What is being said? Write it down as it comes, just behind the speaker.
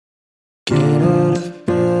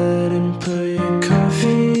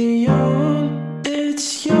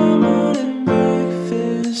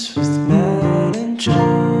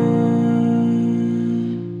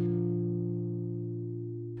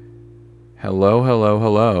Hello, hello,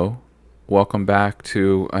 hello. Welcome back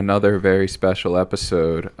to another very special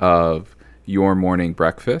episode of Your Morning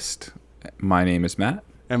Breakfast. My name is Matt.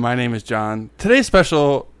 And my name is John. Today's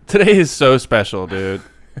special. Today is so special, dude.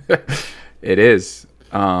 It is.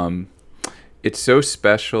 It's so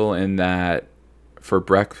special in that for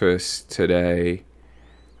breakfast today,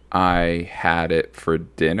 I had it for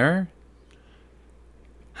dinner.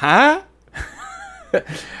 Huh? I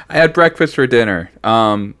had breakfast for dinner.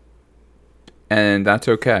 And that's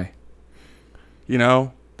okay. You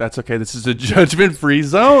know, that's okay. This is a judgment-free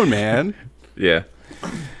zone, man. Yeah.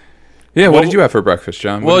 Yeah, what did you have for breakfast,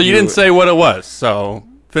 John? Well, you didn't say what it was, so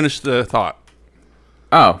finish the thought.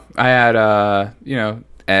 Oh, I had,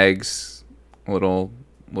 eggs, little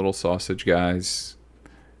sausage guys,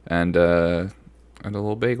 and a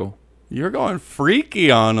little bagel. You're going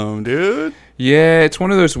freaky on them, dude. Yeah, it's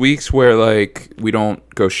one of those weeks where, like, we don't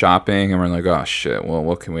go shopping and we're like, oh, shit, well,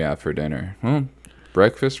 what can we have for dinner? Well,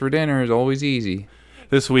 breakfast for dinner is always easy.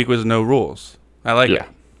 This week was no rules. I like it.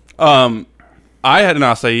 Yeah. I had an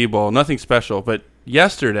acai bowl, nothing special, but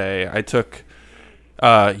yesterday I took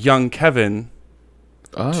young Kevin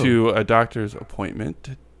to a doctor's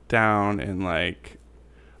appointment down in, like,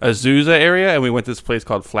 Azusa area, and we went to this place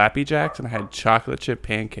called Flappy Jack's, and I had chocolate chip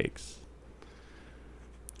pancakes.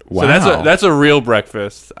 Wow. So that's a real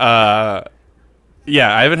breakfast. Yeah,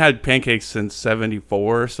 I haven't had pancakes since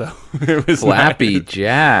 '74, so it was Flappy nice.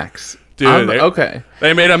 Jack's. Dude, okay.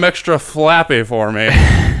 They made them extra flappy for me.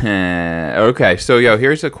 Okay, so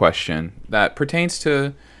here's a question that pertains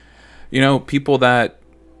to, people that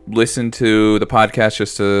listen to the podcast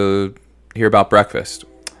just to hear about breakfast.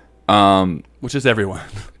 Which is everyone.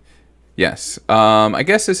 Yes. I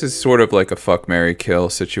guess this is sort of like a fuck, marry, kill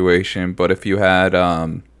situation, but if you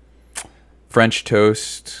had French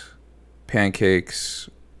toast, pancakes,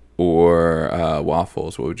 or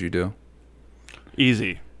waffles, what would you do?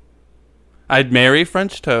 Easy. I'd marry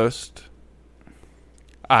French toast.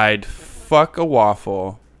 I'd fuck a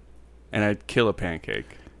waffle, and I'd kill a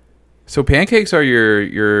pancake. So pancakes are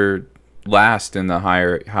your last in the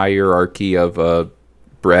hierarchy of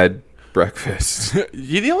bread breakfast.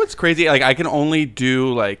 You know what's crazy? Like, I can only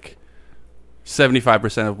do like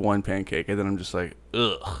 75% of one pancake, and then I'm just like,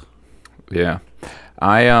 ugh. Yeah.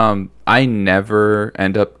 I never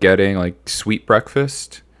end up getting like sweet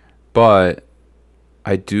breakfast, but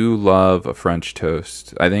I do love a French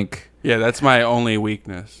toast. Yeah, that's my only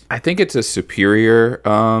weakness. I think it's a superior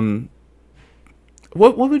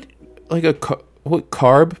what would like what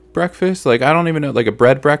carb breakfast? Like, I don't even know, like a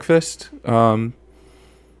bread breakfast. I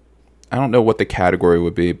don't know what the category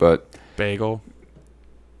would be, but Bagel.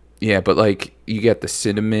 yeah, but like you get the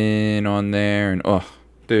cinnamon on there, and oh,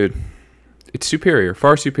 dude, it's superior,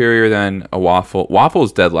 far superior than a waffle. Waffle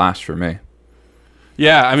is dead last for me.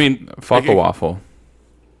 Yeah, I mean, Fuck a waffle.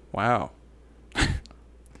 Wow.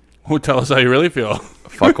 Well, tell us how you really feel.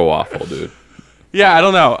 Fuck a waffle, dude. Yeah, I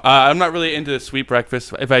don't know. I'm not really into sweet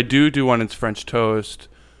breakfast. If I do one, it's French toast.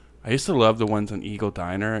 I used to love the ones on Eagle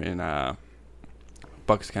Diner in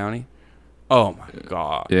Bucks County. Oh my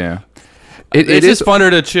god. Yeah, it's just funner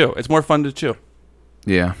to chew. It's more fun to chew.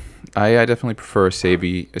 Yeah, I definitely prefer a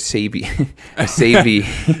savvy, Savvy.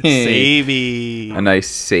 a nice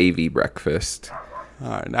savvy breakfast. All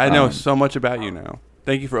right, I know so much about you now.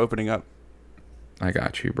 Thank you for opening up. I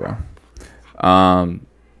got you, bro.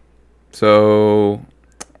 So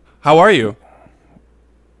how are you?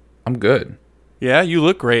 I'm good. Yeah, you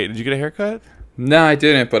look great. Did you get a haircut? No, I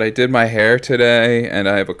didn't, but I did my hair today, and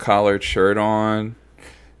I have a collared shirt on.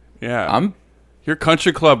 Yeah. You're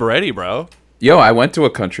country club ready, bro. Yo, I went to a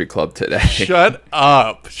country club today. Shut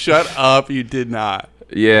up. Shut up. You did not.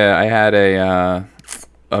 Yeah, I had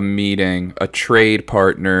a meeting, a trade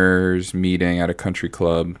partners meeting at a country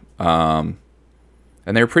club. And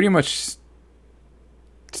they were pretty much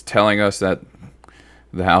telling us that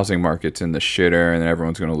the housing market's in the shitter and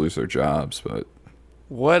everyone's going to lose their jobs, but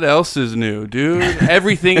what else is new, dude?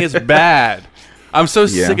 Everything is bad. I'm so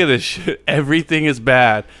sick of this shit. Everything is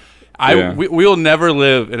bad. We will never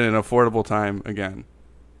live in an affordable time again.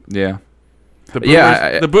 Yeah.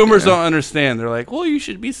 The boomers don't understand. They're like, well, you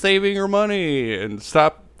should be saving your money and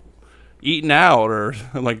stop eating out. Or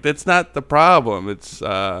like, that's not the problem. It's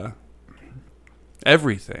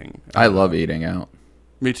everything. I love eating out.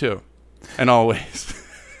 Me too. And always.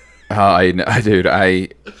 Dude,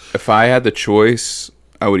 if I had the choice,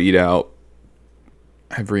 I would eat out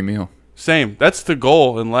every meal. Same. That's the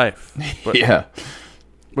goal in life. But, yeah.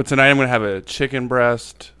 But tonight I'm going to have a chicken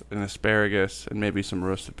breast, an asparagus, and maybe some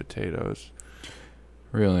roasted potatoes.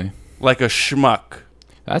 Really? Like a schmuck.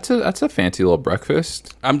 That's a fancy little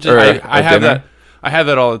breakfast. I have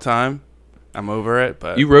that all the time. I'm over it.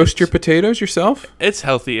 But you roast your potatoes yourself? It's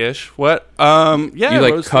healthy-ish. What? Yeah. You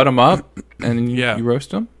like cut them up and Yeah. you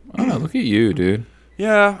roast them? Oh, look at you, dude.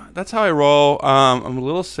 Yeah, that's how I roll. I'm a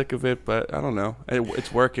little sick of it, but I don't know.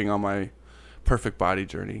 It's working on my perfect body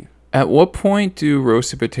journey. At what point do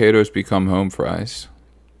roasted potatoes become home fries?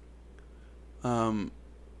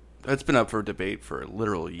 That's been up for debate for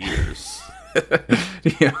literal years.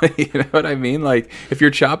 Yeah, you know what I mean? Like, if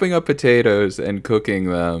you're chopping up potatoes and cooking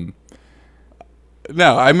them.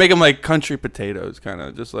 No, I make them like country potatoes, kind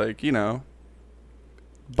of just like, you know.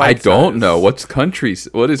 I don't know what's countries.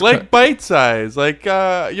 What is like bite size? Like you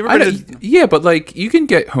ever been to, yeah, but like you can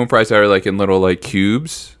get home fries that are like in little like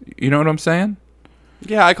cubes. You know what I'm saying?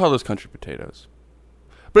 Yeah, I call those country potatoes.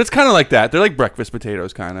 But it's kind of like that. They're like breakfast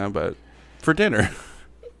potatoes, kind of, but for dinner.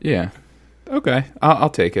 Yeah. Okay, I'll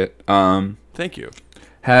take it. Thank you.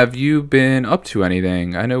 Have you been up to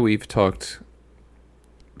anything? I know we've talked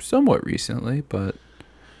somewhat recently, but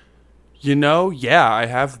you know, yeah, I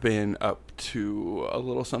have been up to a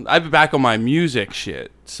little something. I've been back on my music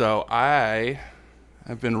shit, so I've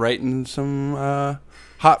been writing some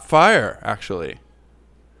hot fire. Actually,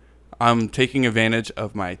 I'm taking advantage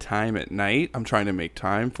of my time at night. I'm trying to make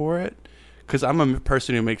time for it because I'm a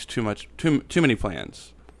person who makes too many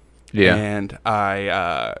plans. Yeah, and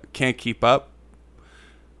I can't keep up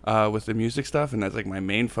with the music stuff, and that's like my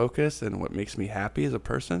main focus and what makes me happy as a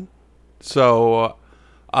person. So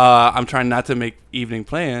I'm trying not to make evening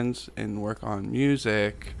plans and work on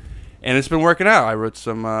music, and it's been working out. I wrote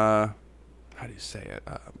some how do you say it,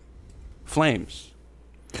 Flames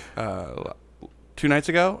 2 nights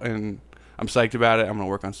ago, and I'm psyched about it. I'm gonna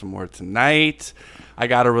work on some more tonight. I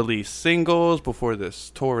gotta release singles before this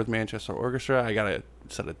tour with Manchester Orchestra. I gotta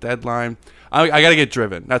set a deadline. I gotta get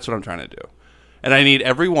driven. That's what I'm trying to do, and I need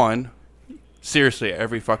everyone, seriously,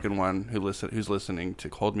 every fucking one who's listening to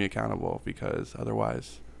hold me accountable, because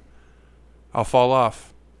otherwise I'll fall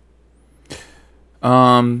off.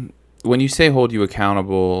 When you say hold you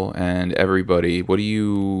accountable and everybody, what do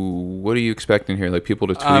you expecting here? Like people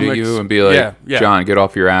to tweet at you and be like, yeah. John, get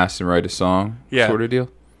off your ass and write a song, sort of deal?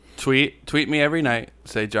 Tweet me every night.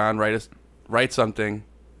 Say, John, write something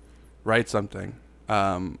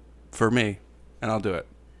for me, and I'll do it.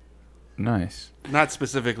 Nice. Not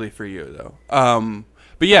specifically for you, though.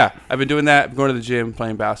 But yeah, I've been doing that. I'm going to the gym,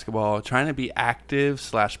 playing basketball, trying to be active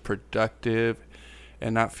 / productive,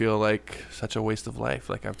 and not feel like such a waste of life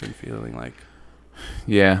like I've been feeling like.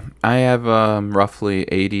 Yeah, I have roughly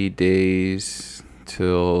 80 days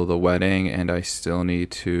till the wedding, and I still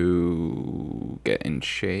need to get in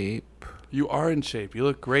shape. You are in shape. You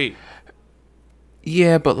look great.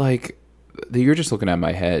 Yeah, but like, you're just looking at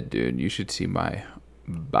my head, dude. You should see my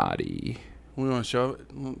body. We want to show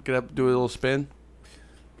it? Get up, do a little spin?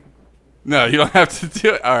 No, you don't have to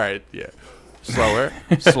do it. All right, yeah. Slower.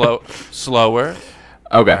 Slower.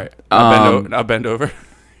 Okay. Right. I'll bend over.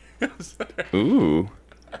 Ooh.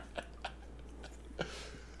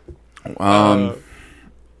 All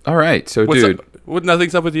right. So, dude.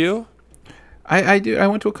 Nothing's up with you? I do. I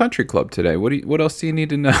went to a country club today. What else do you need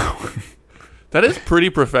to know? That is pretty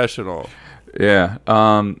professional. Yeah.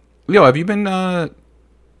 Have you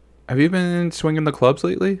been swinging the clubs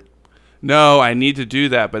lately? No, I need to do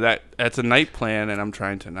that, but that's a night plan, and I'm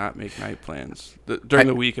trying to not make night plans during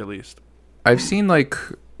the week at least. I've seen like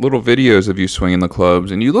little videos of you swinging the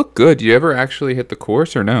clubs, and you look good. Do you ever actually hit the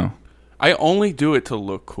course or no? I only do it to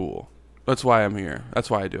look cool. That's why I'm here. That's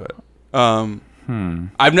why I do it.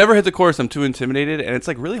 I've never hit the course. I'm too intimidated, and it's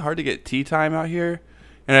like really hard to get tee time out here.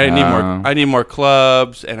 And I need more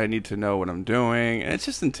clubs, and I need to know what I'm doing, and it's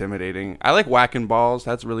just intimidating. I like whacking balls.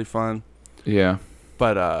 That's really fun. Yeah.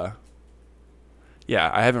 But yeah,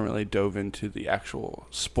 I haven't really dove into the actual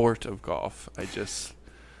sport of golf. I just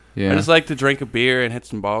like to drink a beer and hit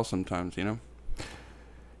some balls sometimes, you know?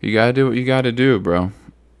 You gotta do what you gotta do, bro.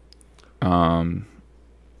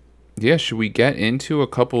 Yeah, should we get into a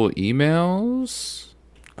couple emails?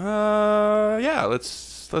 Yeah,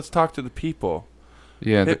 let's talk to the people.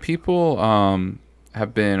 Yeah, the people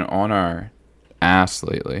have been on our ass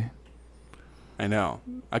lately. I know.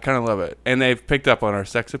 I kind of love it. And they've picked up on our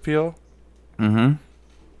sex appeal. Mm-hmm.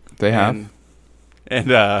 They have.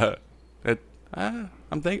 And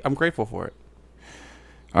I'm grateful for it.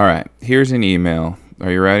 All right. Here's an email.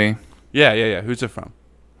 Are you ready? Yeah. Who's it from?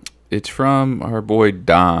 It's from our boy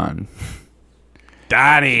Don.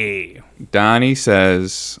 Donnie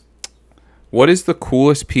says, what is the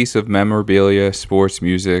coolest piece of memorabilia, sports,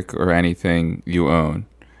 music, or anything you own?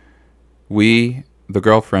 We, the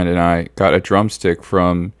girlfriend and I, got a drumstick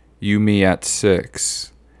from You Me at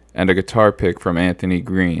 6 and a guitar pick from Anthony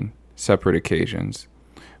Green, separate occasions.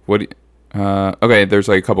 What Okay, there's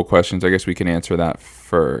like a couple questions. I guess we can answer that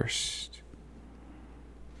first.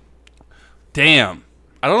 Damn.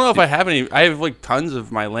 I don't know if I have any. I have like tons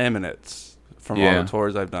of my laminates from all the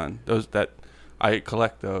tours I've done. Those that I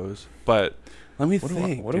collect those. But let me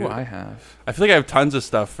think. What do I have? I feel like I have tons of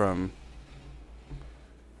stuff from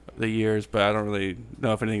the years, but I don't really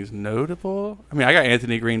know if anything's notable. I mean, I got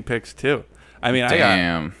Anthony Green picks too. I mean,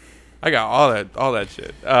 Damn. I got all that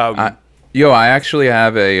shit. I actually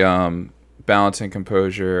have a balance and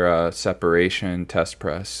composure separation test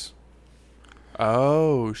press.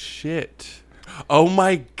 Oh shit. Oh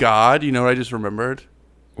my god, you know what I just remembered?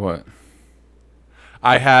 What?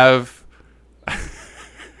 I have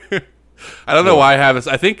I don't know why I have this.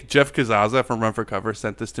 I think Jeff Kazaza from Run for Cover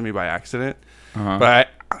sent this to me by accident. Uh-huh. But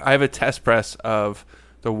I have a test press of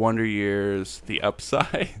the Wonder Years, the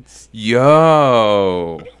Upsides.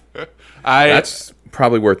 Yo. That's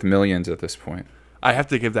probably worth millions at this point. I have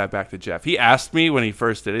to give that back to Jeff. He asked me when he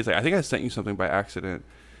first did it. He's like, I think I sent you something by accident.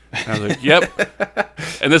 And I was like, yep.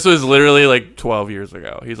 And this was literally like 12 years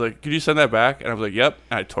ago. He's like, could you send that back? And I was like, yep.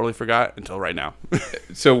 And I totally forgot until right now.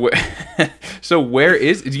 So where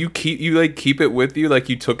do you keep it with you? Like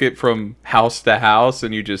you took it from house to house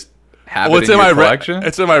and you just have it in your collection?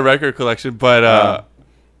 It's in my record collection, but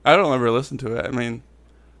I don't ever listen to it. I mean,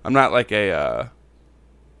 I'm not like I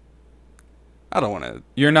don't want to.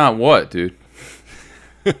 You're not what, dude?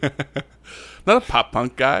 Not a pop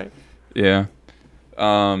punk guy. Yeah.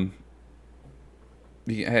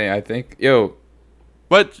 Hey, I think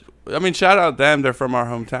but I mean, shout out them. They're from our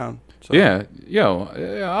hometown. So. Yeah,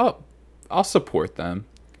 I'll support them.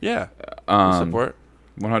 Yeah, support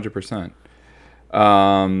 100%.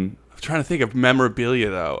 I'm trying to think of memorabilia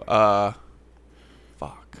though.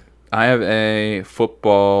 Fuck. I have a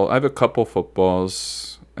couple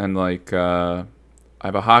footballs and like I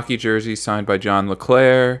have a hockey jersey signed by John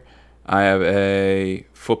LeClaire. I have a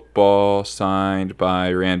football signed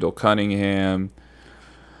by Randall Cunningham.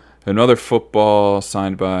 Another football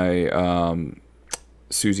signed by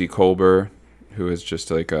Susie Colbert, who is just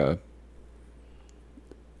like a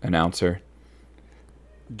announcer.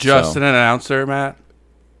 Just an announcer, Matt?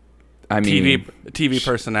 I mean... TV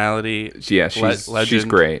personality. Yeah, she's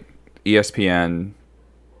great. ESPN,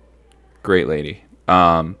 great lady.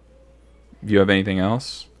 Do you have anything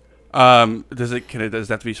else? Does it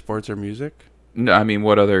have to be sports or music? No, I mean,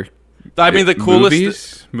 what other? I mean, the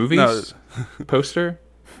coolest movies, no. Poster.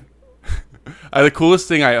 The coolest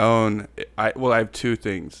thing I own. I have two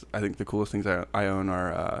things. I think the coolest things I own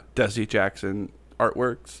are Desi Jackson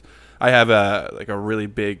artworks. I have a really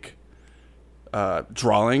big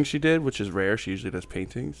drawing she did, which is rare. She usually does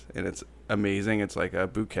paintings, and it's amazing. It's like a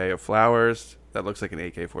bouquet of flowers that looks like an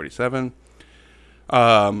AK-47.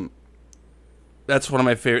 That's one of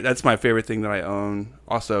my favorite. That's my favorite thing that I own.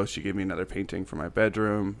 Also, she gave me another painting for my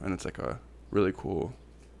bedroom, and it's like a really cool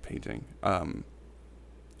painting.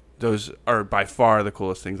 Those are by far the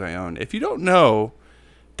coolest things I own. If you don't know,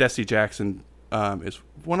 Desi Jackson is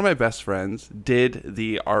one of my best friends. Did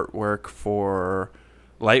the artwork for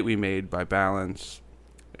Light We Made by Balance,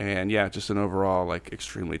 and yeah, just an overall like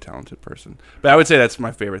extremely talented person. But I would say that's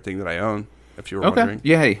my favorite thing that I own. If you were wondering.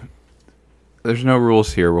 Yay. There's no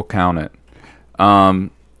rules here. We'll count it.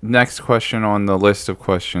 Next question on the list of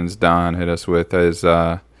questions Don hit us with is,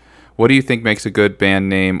 what do you think makes a good band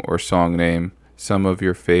name or song name? Some of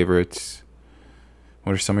your favorites.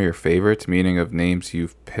 What are some of your favorites? Meaning of names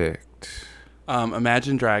you've picked.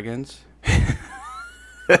 Imagine Dragons. You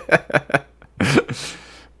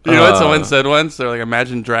know what someone said once? They're like,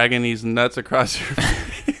 imagine dragging these nuts across your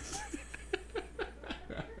face.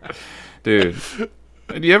 Dude,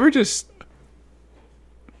 do you ever just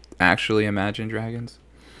actually imagine dragons?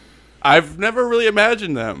 I've never really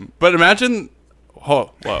imagined them, but imagine,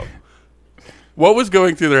 whoa, what was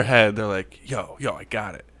going through their head? They're like, yo, I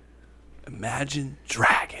got it. Imagine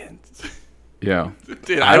dragons. Yeah,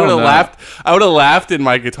 dude, I would have laughed. I would have laughed in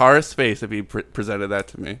my guitarist's face if he presented that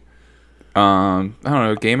to me. I don't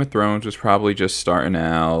know. Game of Thrones was probably just starting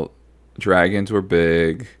out. Dragons were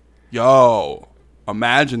big. Yo,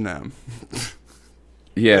 imagine them.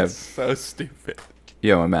 Yeah, that's so stupid.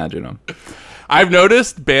 Yo, imagine them. I've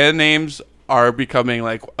noticed band names are becoming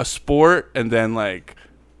like a sport, and then like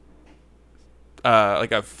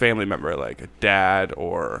a family member, like a dad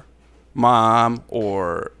or mom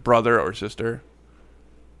or brother or sister.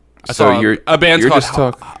 I saw a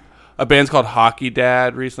band's called Hockey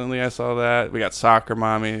Dad recently. I saw that. We got Soccer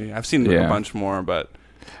Mommy. I've seen a bunch more, but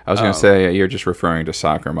I was gonna say you're just referring to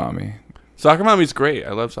Soccer Mommy. Soccer Mommy's great.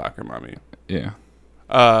 I love Soccer Mommy. Yeah.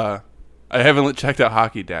 I haven't checked out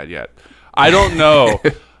Hockey Dad yet. I don't know.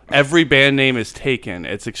 every band name is taken.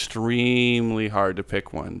 It's extremely hard to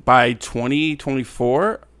pick one. By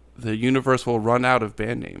 2024, the universe will run out of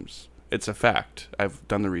band names. It's a fact. I've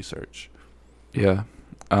done the research. Yeah.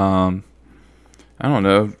 I don't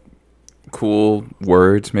know. Cool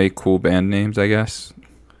words make cool band names, I guess.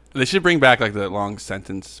 They should bring back like the long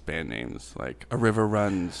sentence band names, like "A river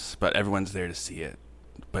runs, but everyone's there to see it,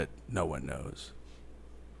 but no one knows."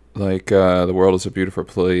 Like "The world is a beautiful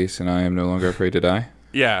place, and I am no longer afraid to die."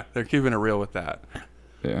 Yeah, they're keeping it real with that.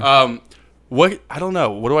 Yeah. What I don't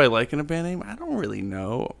know. What do I like in a band name? I don't really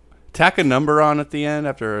know. Tack a number on at the end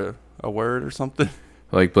after a word or something,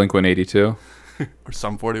 Like Blink-182. or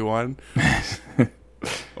Sum 41,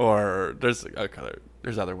 or there's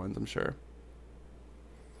other ones I'm sure.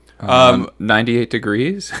 98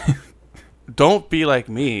 Degrees. Don't be like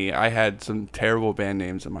me. I had some terrible band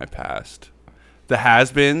names in my past. The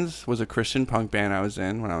Has-Beens was a Christian punk band I was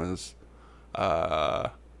in when I was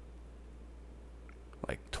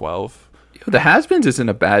like 12. The Has-Beens isn't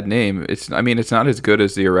a bad name. It's not as good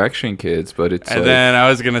as the Erection Kids, but it's. And then I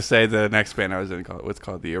was gonna say the next band I was in was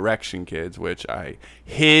called the Erection Kids, which I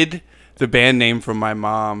hid the band name from my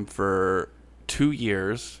mom for 2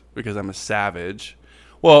 years because I'm a savage.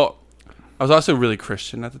 Well, I was also really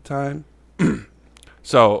Christian at the time,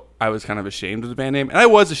 so I was kind of ashamed of the band name, and I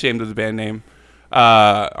was ashamed of the band name.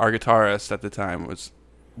 Our guitarist at the time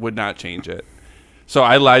would not change it. So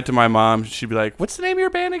I lied to my mom. She'd be like, "What's the name of your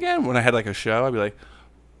band again?" When I had like a show, I'd be like,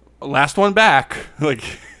 "Last One Back," like,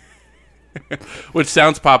 which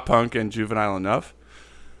sounds pop punk and juvenile enough.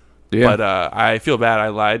 Yeah. But I feel bad. I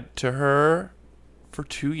lied to her for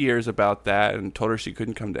 2 years about that and told her she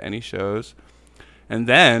couldn't come to any shows. And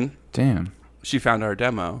then, damn, she found our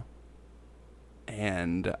demo,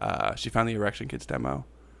 and she found the Erection Kids demo,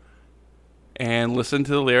 and listened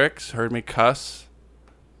to the lyrics, heard me cuss,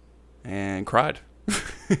 and cried.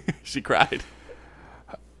 She cried.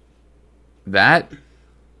 That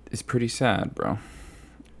is pretty sad, bro.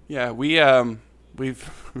 Yeah, we've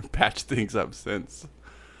patched things up since,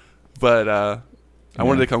 but I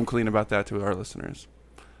wanted to come clean about that to our listeners.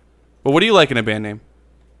 But what do you like in a band name?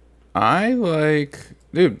 I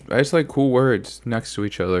just like cool words next to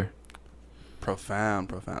each other.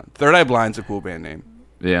 Profound. Third Eye Blind's a cool band name.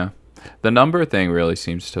 Yeah. The number thing really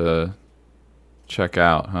seems to check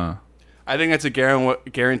out, huh? I think that's a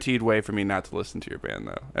guaranteed way for me not to listen to your band,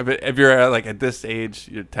 though. If you're like at this age,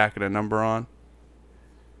 you're tacking a number on.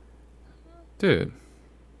 Dude.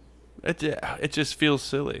 It just feels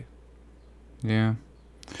silly. Yeah.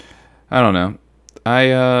 I don't know.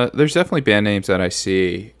 There's definitely band names that I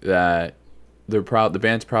see that the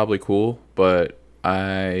band's probably cool, but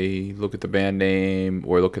I look at the band name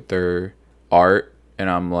or look at their art and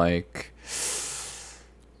I'm like,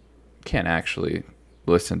 can't actually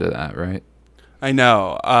listen to that, right? I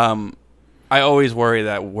know. I always worry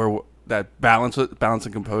that Balance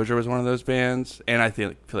and Composure was one of those bands, and I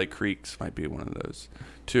feel like Creeks might be one of those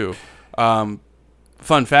too. Fun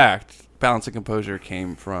fact: Balance and Composure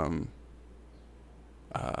came from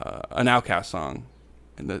an Outkast song,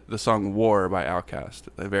 and the song "War" by Outkast.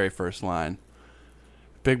 The very first line,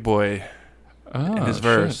 Big Boy, in his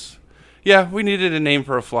verse. Yeah, we needed a name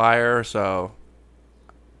for a flyer, so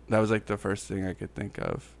that was like the first thing I could think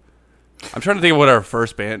of. I'm trying to think of what our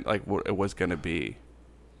first band, like what it was gonna be.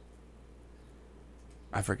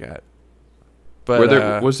 I forget.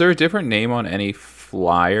 But was there a different name on any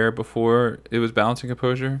flyer before it was Balance and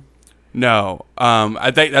Composure? No.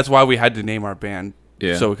 I think that's why we had to name our band,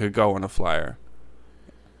 so it could go on a flyer.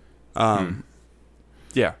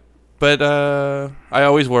 Yeah. But I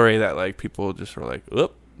always worry that like people just are like,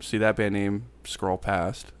 "Oop, see that band name, scroll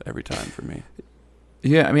past every time for me."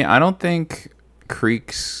 Yeah, I mean, I don't think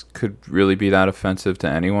Creeks could really be that offensive to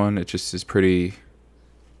anyone. It just is pretty.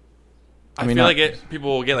 I feel like people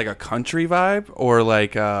will get like a country vibe or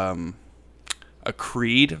like a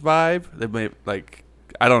Creed vibe. They may like,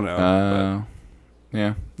 I don't know.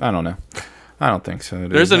 Yeah, I don't know. I don't think so.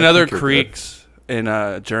 Dude. There's another Creeks in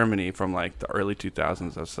Germany from like the early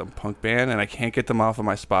 2000s of some punk band, and I can't get them off of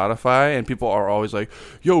my Spotify. And people are always like,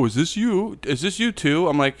 "Yo, is this you? Is this you too?"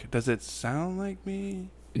 I'm like, "Does it sound like me?"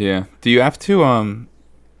 Yeah. Do you have to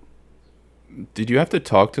Did you have to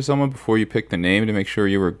talk to someone before you picked the name to make sure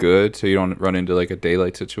you were good, so you don't run into like a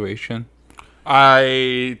daylight situation?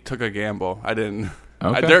 I took a gamble. I didn't.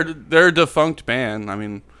 Okay. They're a defunct band. I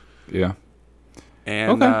mean. Yeah.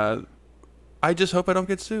 And I just hope I don't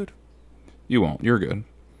get sued. You won't. You're good.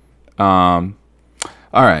 All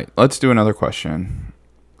right. Let's do another question.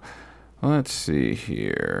 Let's see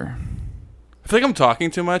here. I feel like I'm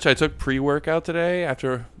talking too much. I took pre-workout today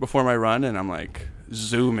before my run, and I'm like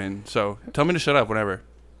zooming. So tell me to shut up whenever.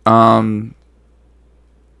 Yeah,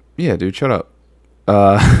 dude, shut up.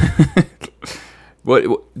 Uh, what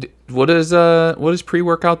does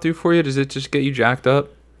pre-workout do for you? Does it just get you jacked up?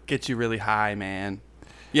 Get you really high, man.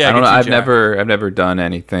 Yeah, I don't know. gets you I've never done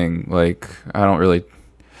anything like I don't really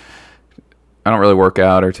work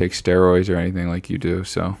out or take steroids or anything like you do.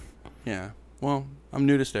 So Yeah. Well, I'm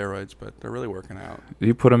new to steroids, but they're really working out. do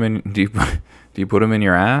you put them in? Do you put them in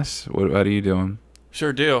your ass? How do you do them?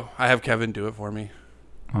 Sure do. I have Kevin do it for me.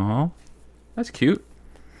 Oh, that's cute.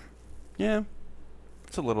 Yeah.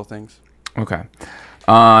 It's the little things. Okay.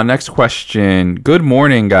 Next question. Good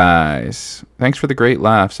morning, guys. Thanks for the great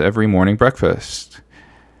laughs every morning breakfast.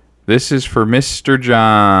 This is for Mr.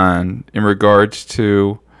 John in regards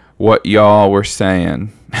to what y'all were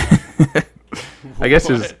saying. I guess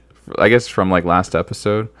from like last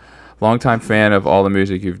episode. Longtime fan of all the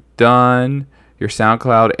music you've done. Your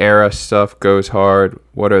SoundCloud era stuff goes hard.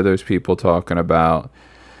 What are those people talking about?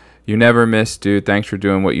 You never miss, dude. Thanks for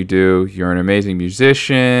doing what you do. You're an amazing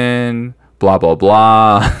musician. Blah, blah,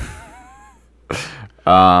 blah.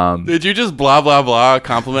 Did you just blah, blah, blah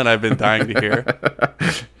compliment I've been dying to hear?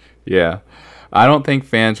 Yeah. I don't think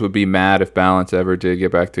fans would be mad if Balance ever did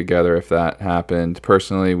get back together if that happened.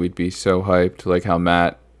 Personally, we'd be so hyped, like how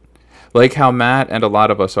Matt and a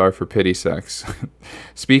lot of us are for Pity Sex.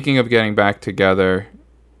 Speaking of getting back together,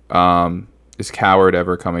 is Coward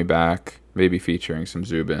ever coming back? Maybe featuring some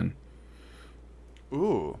Zubin.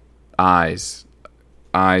 Ooh. Eyes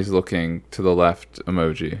looking to the left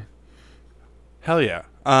emoji. Hell yeah.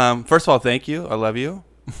 First of all, thank you. I love you.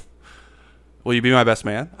 Will you be my best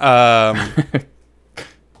man?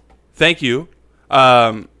 Thank you.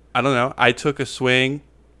 I don't know. I took a swing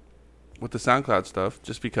with the SoundCloud stuff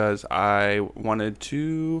just because I wanted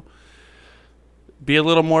to be a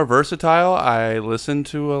little more versatile. I listened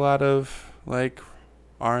to a lot of like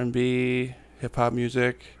R&B, hip hop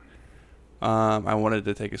music. I wanted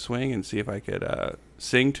to take a swing and see if I could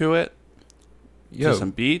sing to it. To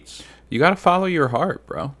some beats. You got to follow your heart,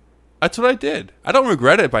 bro. That's what I did. I don't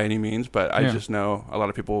regret it by any means, but I just know a lot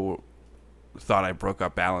of people thought I broke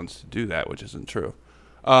up Balance to do that, which isn't true.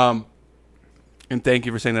 And thank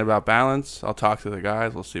you for saying that about Balance. I'll talk to the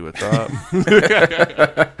guys. We'll see what's up.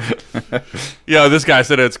 Yo, this guy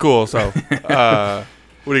said it's cool. So,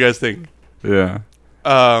 what do you guys think? Yeah.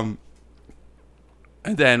 And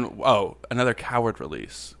then, another Coward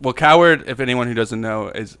release. Well, Coward, if anyone who doesn't know,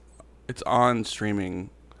 it's on streaming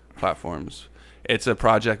platforms. It's a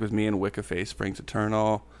project with me and Wiccaface, Springs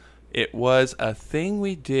Eternal. It was a thing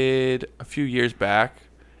we did a few years back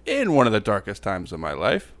in one of the darkest times of my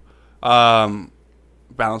life.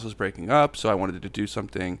 Balance was breaking up, so I wanted to do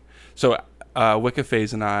something. So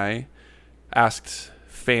Wiccaface and I asked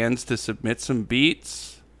fans to submit some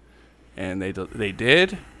beats, and they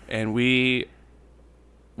did. And we,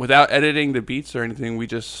 without editing the beats or anything, we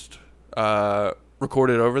just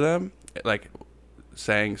recorded over them, like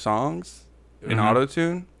sang songs in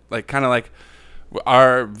auto-tune, like kind of like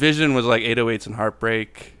our vision was like 808s and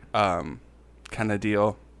Heartbreak kind of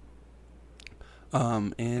deal.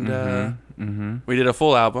 And we did a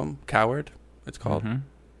full album, Coward it's called.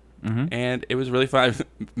 And it was really fun.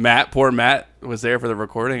 Poor Matt was there for the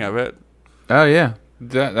recording of it. Oh yeah,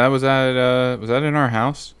 that was that in our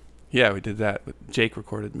house? Yeah, we did that. Jake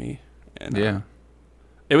recorded me, and yeah,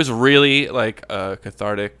 it was really like a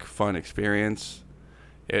cathartic, fun experience.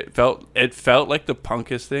 It felt like the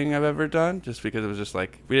punkest thing I've ever done, just because it was just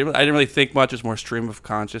like I didn't really think much. It was more stream of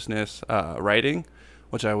consciousness writing,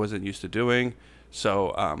 which I wasn't used to doing.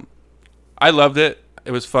 So I loved it.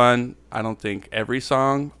 It was fun. I don't think every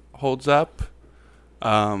song holds up.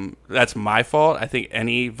 That's my fault. I think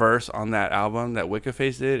any verse on that album that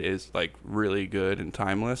Wiccaface did is like really good and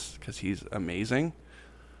timeless because he's amazing.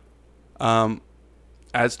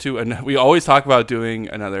 As to we always talk about doing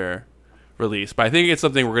another release, but I think it's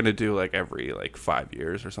something we're gonna do like every 5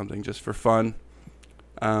 years or something, just for fun.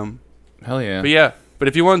 Hell yeah. But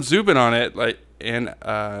if you want Zubin on it, and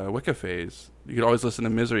Wiccaface, you could always listen to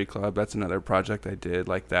Misery Club. That's another project I did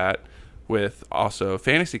like that, with also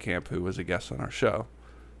Fantasy Camp, who was a guest on our show.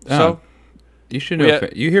 So you should know.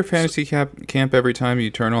 You hear Fantasy Camp every time you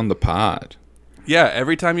turn on the pod. Yeah,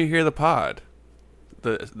 every time you hear the pod,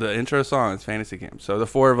 the intro song is Fantasy Camp. So the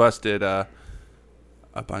four of us did a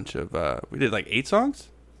bunch of we did like 8 songs,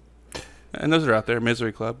 and those are out there.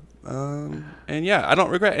 Misery Club, and yeah, I don't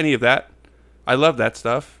regret any of that. I love that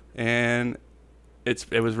stuff, and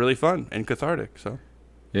it was really fun and cathartic. So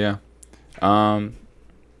yeah, John,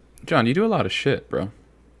 you do a lot of shit, bro.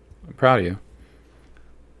 I'm proud of you.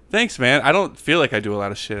 Thanks, man. I don't feel like I do a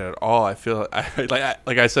lot of shit at all. I feel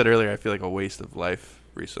like I said earlier, I feel like a waste of life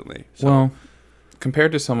recently. So. Well,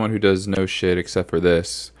 compared to someone who does no shit except for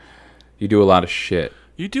this, you do a lot of shit.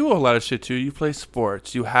 You do a lot of shit too. You play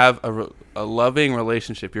sports. You have a loving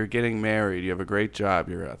relationship. You're getting married. You have a great job.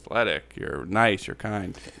 You're athletic. You're nice. You're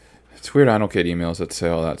kind. It's weird I don't get emails that say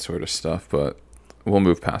all that sort of stuff, but we'll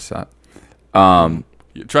move past that.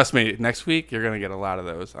 Trust me, next week you're going to get a lot of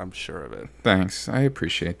those. I'm sure of it. Thanks. I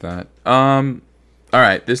appreciate that. All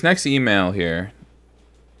right. This next email here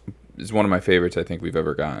is one of my favorites I think we've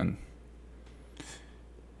ever gotten.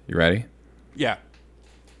 You ready? Yeah.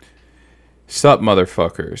 Sup,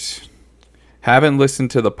 motherfuckers. Haven't listened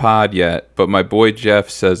to the pod yet, but my boy Jeff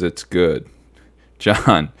says it's good.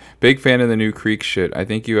 John, big fan of the new Creek shit. I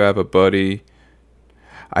think you have a buddy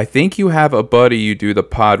you do the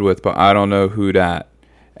pod with, but I don't know who that.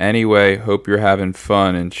 Anyway, hope you're having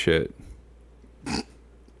fun and shit.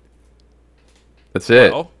 That's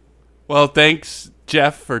it. Well, thanks,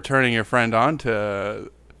 Jeff, for turning your friend on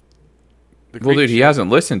to the Creek Well, dude, he shit. hasn't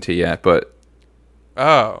listened to yet, but...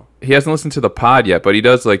 Oh. He hasn't listened to the pod yet, but he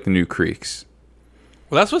does like the new Creeks.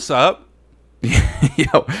 Well, that's what's up.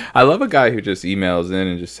 Yo, I love a guy who just emails in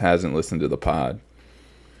and just hasn't listened to the pod.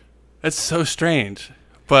 That's so strange.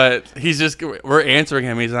 But we're answering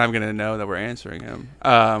him. He's not going to know that we're answering him.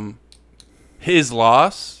 His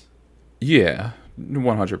loss. Yeah,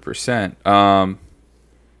 100%.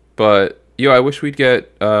 But, I wish we'd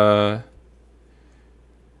get, I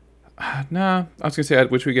was going to say, I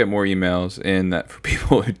wish we'd get more emails in that for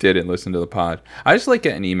people who didn't listen to the pod. I just like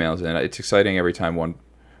getting emails in. It's exciting every time one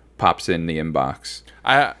pops in the inbox.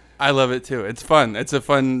 I love it too. It's fun. It's a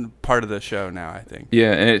fun part of the show now, I think.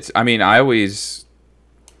 Yeah, and I always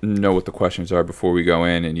know what the questions are before we go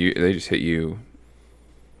in, and they just hit you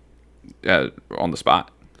on the spot.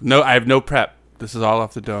 No, I have no prep. This is all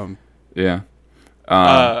off the dome. Yeah.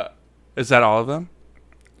 Is that all of them?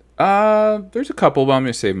 There's a couple, but I'm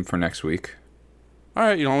going to save them for next week. All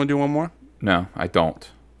right, you don't want to do one more? No, I don't.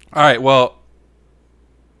 All right, well,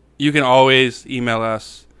 you can always email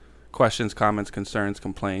us questions, comments, concerns,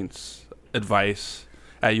 complaints, advice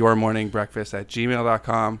at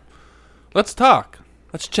yourmorningbreakfast@gmail.com. Let's talk.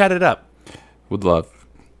 Let's chat it up. Would love.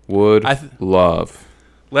 Love.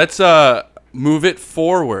 Let's move it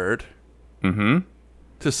forward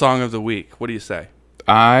to Song of the Week. What do you say?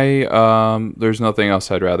 There's nothing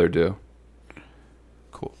else I'd rather do.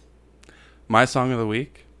 Cool. My Song of the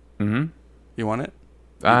Week? Mm-hmm. You want it?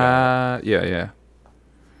 Yeah.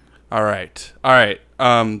 All right.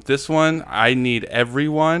 This one, I need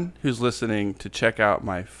everyone who's listening to check out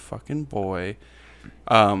my fucking boy.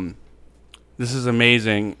 This is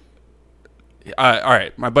amazing. All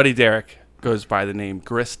right. My buddy Derek goes by the name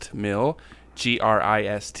Grist Mill,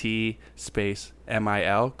 Grist space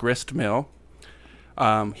MIL, Grist Mill.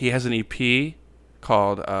 He has an EP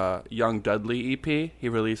called Young Dudley EP. He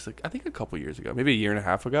released, I think, a couple years ago, maybe a year and a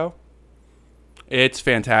half ago. It's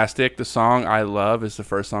fantastic. The song I love is the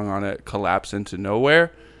first song on it, Collapse Into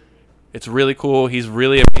Nowhere. It's really cool. He's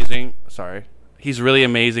really amazing. He's really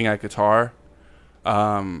amazing at guitar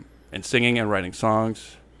and singing and writing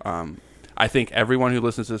songs. I think everyone who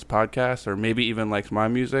listens to this podcast or maybe even likes my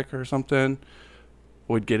music or something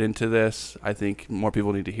would get into this. I think more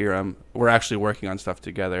people need to hear him. We're actually working on stuff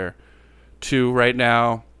together too right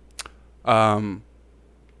now.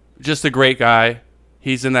 Just a great guy.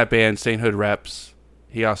 He's in that band, Sainthood Reps.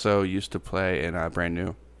 He also used to play in Brand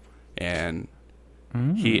New. And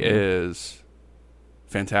he is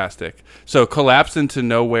fantastic. So Collapse Into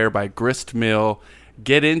Nowhere by Grist Mill.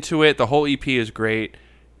 Get into it. The whole EP is great.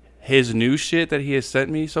 His new shit that he has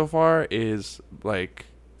sent me so far is like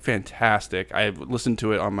fantastic. I've listened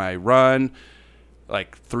to it on my run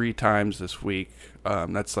like 3 times this week.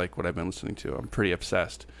 That's like what I've been listening to. I'm pretty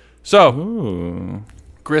obsessed. So,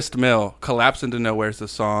 Grist Mill, Collapse Into Nowhere is the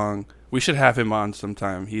song. We should have him on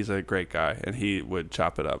sometime. He's a great guy, and he would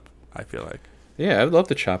chop it up, I feel like. Yeah, I'd love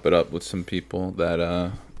to chop it up with some people that,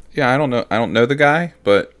 I don't know the guy,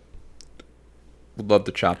 but would love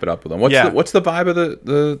to chop it up with him. What's the vibe of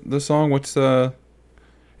the song? What's the...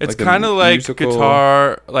 It's kind of like musical...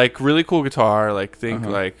 guitar, like really cool guitar. Like think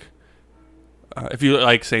like if you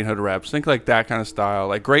like Sainthood Reps, think like that kind of style.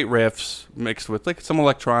 Like great riffs mixed with like some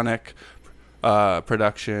electronic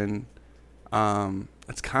production.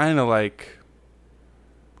 It's kind of like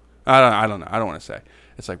I don't know. I don't want to say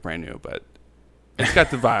it's like Brand New, but it's got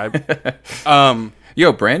the vibe.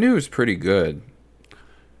 Yo, Brand New is pretty good.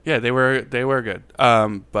 Yeah, they were good.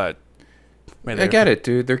 But man, I get it,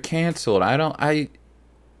 dude. They're canceled. Hey,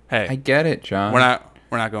 I get it, John. We're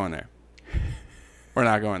not going there. We're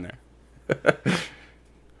not going there.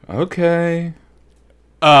 Okay.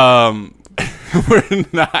 We're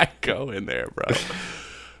not going there, bro.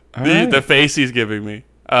 The face he's giving me.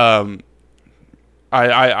 I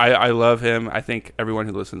love him. I think everyone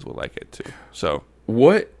who listens will like it too. So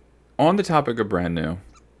what? On the topic of brand new,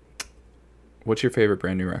 what's your favorite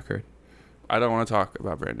brand new record? I don't want to talk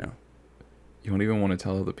about brand new. You don't even want to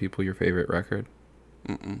tell the people your favorite record?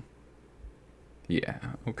 Mm-mm. Yeah.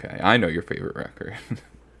 Okay. I know your favorite record.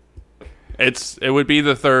 It would be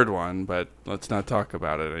the third one, but let's not talk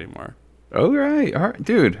about it anymore. All right,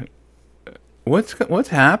 dude. What's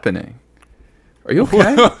happening? Are you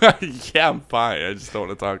okay? Yeah, I'm fine. I just don't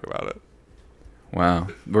want to talk about it. Wow,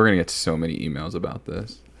 we're gonna get so many emails about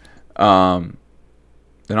this. Then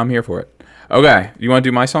I'm here for it. Okay, you want to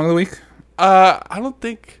do my song of the week? I don't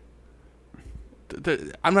think.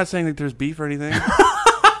 I'm not saying that there's beef or anything.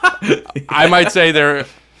 I might say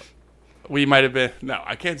we might have been. No,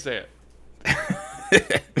 I can't say it.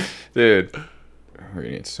 Dude, we're gonna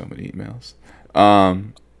get so many emails.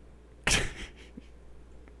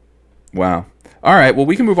 Wow. All right. Well,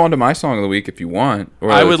 we can move on to my song of the week if you want.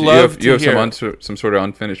 Or I would love to hear. You have some sort of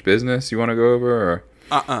unfinished business you want to go over?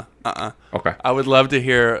 Or? Okay. I would love to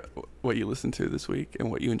hear what you listened to this week and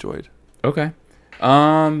what you enjoyed. Okay.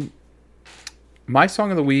 My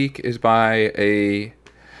song of the week is by a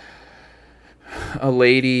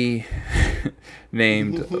lady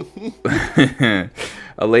named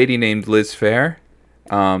Liz Phair.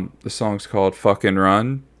 The song's called "Fucking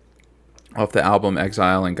Run," off the album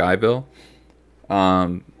Exile in Guyville,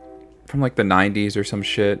 from like the 90s or some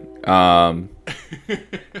shit.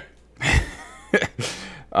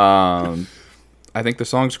 I think the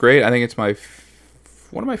song's great. I think it's one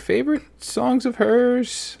of my favorite songs of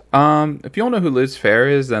hers. If you don't know who Liz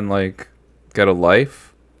Phair is, then like get a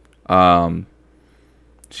life.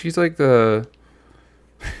 She's like the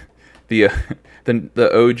OG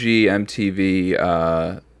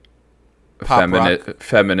MTV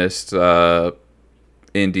feminist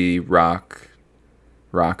indie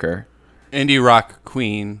rocker. Indie rock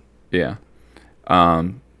queen. Yeah. But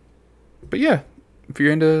yeah, if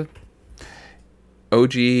you're into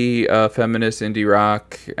OG feminist indie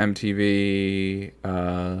rock MTV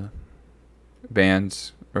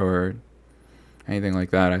bands or anything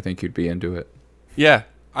like that, I think you'd be into it. Yeah,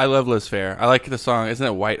 I love Liz Phair. I like the song. Isn't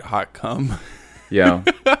it White Hot Cum? Yeah.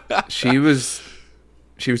 She was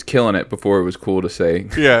killing it before it was cool to say.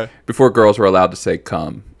 Yeah. Before girls were allowed to say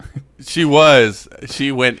cum. She was.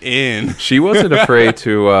 She went in. She wasn't afraid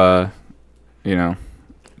to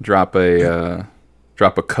drop a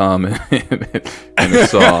cum in a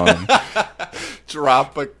song.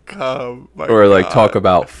 Drop a cum. Or like talk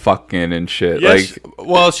about fucking and shit. Yes,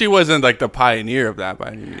 well, she wasn't like the pioneer of that by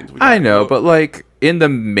any means. I know, but like in the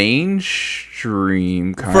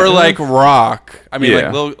mainstream kind for of. like rock. I mean,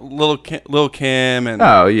 Yeah. like Lil Kim and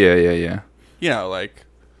Oh yeah. you know, like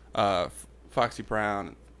Foxy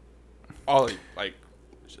Brown, all like.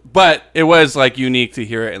 But it was like unique to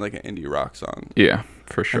hear it in like an indie rock song. Yeah,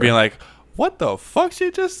 for sure. And being like, what the fuck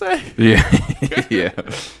she just say? Yeah, yeah.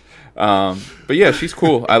 But yeah, she's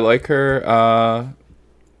cool. I like her. I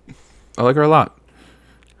like her a lot.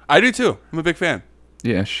 I do too. I'm a big fan.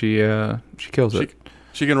 Yeah, she kills it.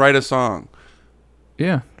 She can write a song.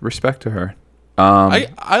 Yeah, respect to her.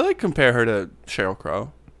 I like compare her to Sheryl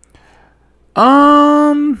Crow.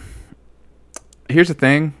 Here's the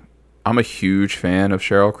thing. I'm a huge fan of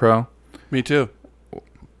Sheryl Crow. Me too.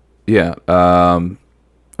 Yeah. I'm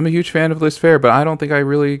a huge fan of Liz Phair, but I don't think I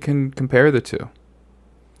really can compare the two.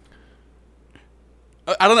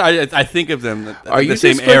 I don't know. I think of them Are the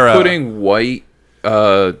same just era. Putting white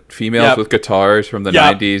females with guitars from the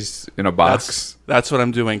 90s in a box? That's what I'm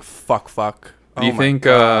doing. Fuck. Do you think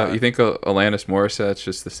Alanis Morissette's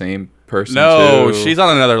just the same person? No, too? she's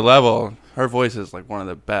on another level. Her voice is like one of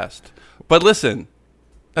the best. But listen,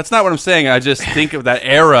 that's not what I'm saying. I just think of that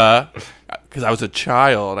era because I was a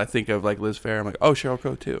child. I think of like Liz Phair. I'm like, oh, Sheryl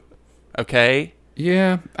Crow too. Okay.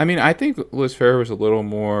 Yeah, I mean, I think Liz Phair was a little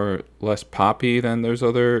less poppy than those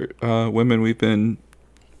other women we've been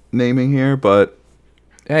naming here. But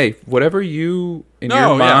hey, whatever you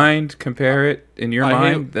your mind compare it in your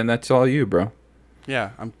mind, then that's all you, bro. Yeah,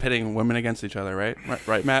 I'm pitting women against each other, right?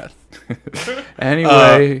 Right, Matt?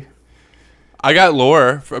 Anyway. I got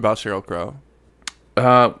lore about Sheryl Crow.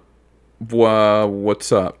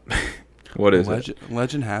 What's up? What is it?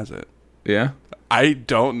 Legend has it. Yeah? I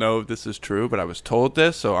don't know if this is true, but I was told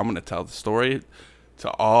this, so I'm going to tell the story to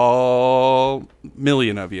all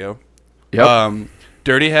million of you. Yep.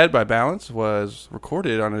 Dirty Head by Balance was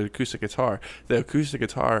recorded on an acoustic guitar. The acoustic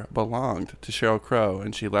guitar belonged to Sheryl Crow,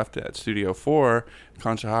 and she left it at Studio 4 in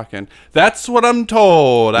Conshohocken. That's what I'm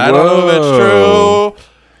told. I don't know if it's true,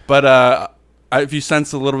 but if you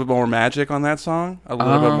sense a little bit more magic on that song, a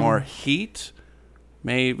little bit more heat,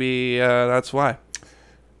 maybe that's why.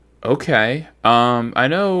 Okay. I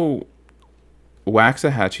know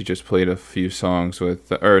Waxahachie just played a few songs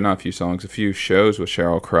with, or not a few songs, a few shows with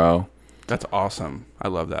Sheryl Crow. That's awesome. I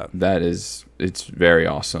love that. It's very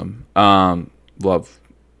awesome. Love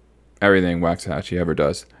everything Waxahachie ever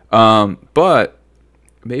does. But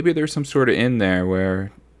maybe there's some sort of in there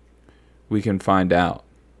where we can find out.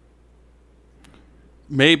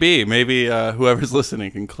 Maybe whoever's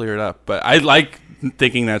listening can clear it up. But I like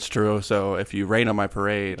thinking that's true. So if you rain on my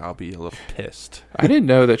parade, I'll be a little pissed. I didn't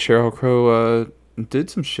know that Sheryl Crow did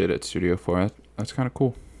some shit at Studio 4. That's kind of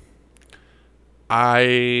cool.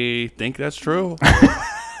 I think that's true. I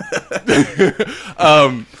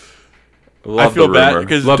feel bad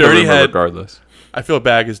because Dirty Head. Regardless, I feel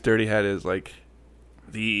bad because Dirty Head is like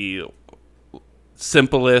the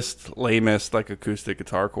simplest, lamest like acoustic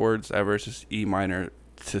guitar chords ever. It's just E minor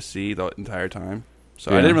to C the entire time.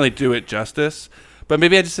 So I didn't really do it justice. But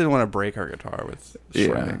maybe I just didn't want to break our guitar with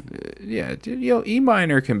shredding. Yeah. E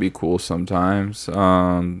minor can be cool sometimes.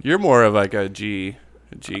 You're more of like a G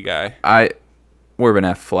guy. More of an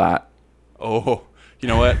F flat. Oh, you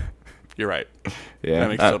know what? You're right. Yeah, that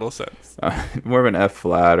makes total sense. More of an F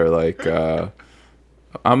flat, or like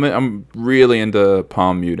I'm really into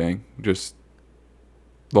palm muting just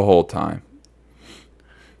the whole time.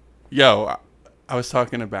 Yo, I was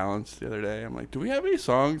talking to Balance the other day. I'm like, do we have any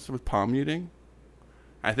songs with palm muting?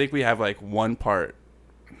 I think we have like one part.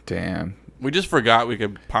 Damn. We just forgot we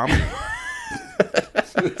could palm mute.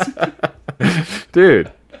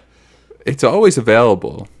 Dude, it's always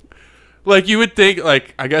available. Like you would think,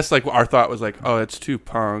 like I guess, like our thought was like, oh, it's too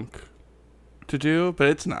punk to do, but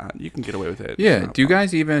it's not. You can get away with it. Yeah. Do you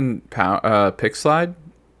guys even pick slide?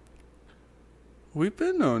 We've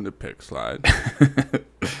been known to pick slide.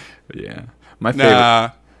 Yeah, my favorite.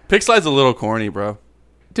 Nah, pick slide's a little corny, bro.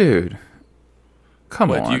 Dude,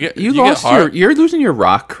 come on. You're losing your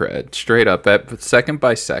rock cred straight up at second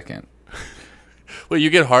by second. Well, you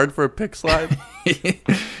get hard for a pick slide.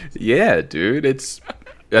 Yeah, dude.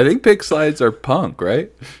 I think pick slides are punk,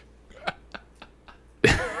 right?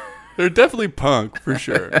 They're definitely punk for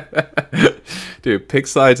sure. Dude, pick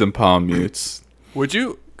slides and palm mutes. Would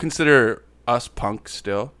you consider us punk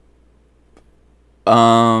still?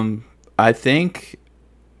 I think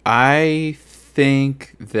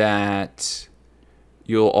that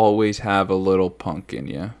you'll always have a little punk in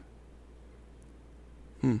you.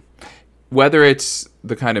 Whether it's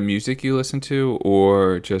the kind of music you listen to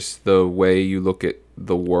or just the way you look at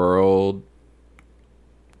the world,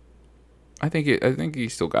 I think you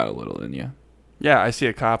still got a little in you. Yeah, I see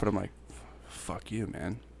a cop and I'm like, fuck you,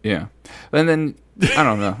 man. Yeah. And then, I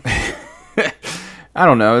don't know. I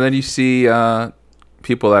don't know. And then you see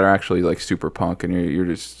people that are actually like super punk, and you're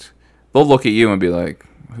just, they'll look at you and be like,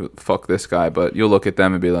 fuck this guy. But you'll look at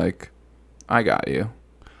them and be like, I got you.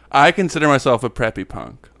 I consider myself a preppy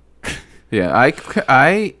punk. Yeah,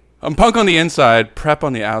 I'm punk on the inside, prep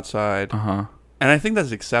on the outside. Uh-huh. And I think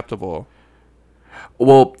that's acceptable.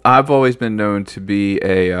 Well, I've always been known to be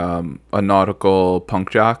a nautical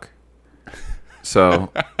punk jock. So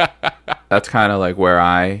that's kind of like where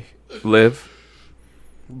I live.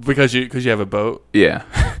 Because you have a boat? Yeah.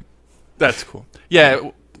 That's cool.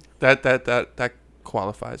 Yeah, that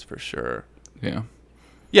qualifies for sure. Yeah.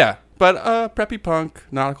 Yeah, but preppy punk,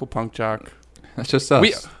 nautical punk jock. That's just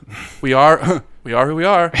us. We are who we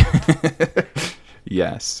are.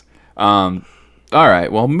 Yes. All right.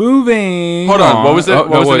 Well, moving. Hold on. What was it? What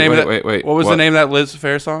was the name of that? Wait. What was the name of that Liz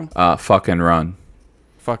Fair song? Fucking Run.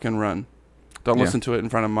 Fucking Run. Don't listen to it in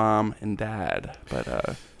front of mom and dad.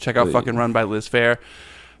 But check out Fucking Run by Liz Fair.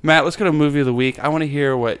 Matt, let's go to movie of the week. I want to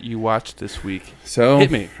hear what you watched this week. So hit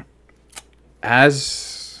me.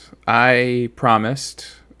 As I promised,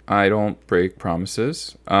 I don't break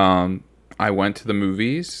promises. I went to the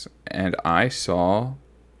movies and I saw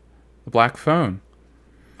The Black Phone.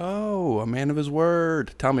 Oh, a man of his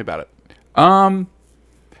word. Tell me about it.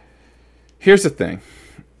 Here's the thing.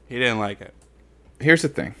 He didn't like it. Here's the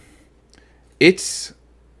thing. It's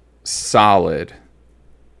solid.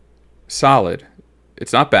 Solid.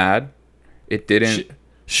 It's not bad. It didn't...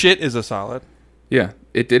 Shit is a solid. Yeah.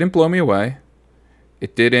 It didn't blow me away.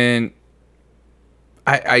 It didn't...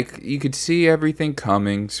 You could see everything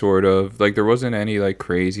coming, sort of. Like, there wasn't any, like,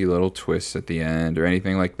 crazy little twists at the end or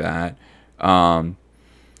anything like that.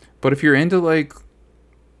 But if you're into, like,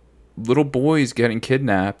 little boys getting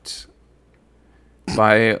kidnapped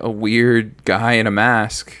by a weird guy in a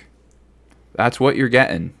mask, that's what you're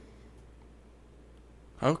getting.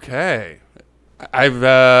 Okay. I've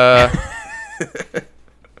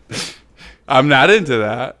I'm not into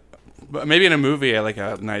that. But maybe in a movie, I like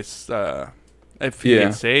a nice. If you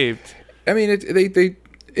get saved. I mean,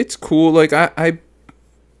 it's cool. Like I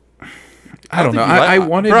don't know. I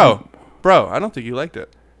wanted, bro. I don't think you liked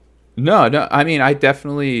it. No. I mean, I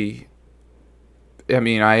definitely. I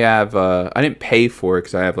mean, I have. I didn't pay for it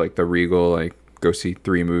because I have like the Regal, like go see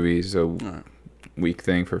 3 movies a week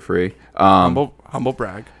thing for free. Humble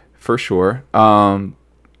brag. For sure.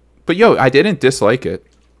 But yo, I didn't dislike it.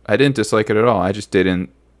 I didn't dislike it at all. I just didn't.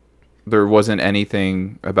 There wasn't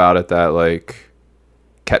anything about it that like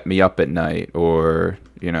kept me up at night or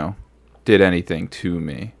did anything to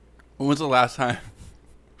me. When was the last time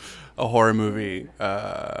a horror movie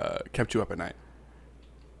kept you up at night?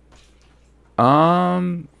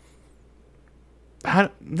 Not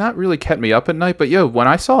really kept me up at night, but when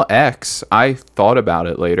I saw X, I thought about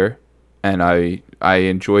it later, and I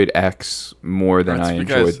enjoyed X more than I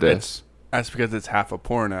enjoyed this. That's because it's half a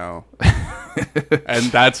porno, and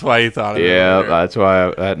that's why you thought of it. Yeah, that's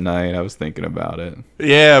why at night I was thinking about it.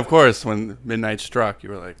 Yeah, of course. When midnight struck, you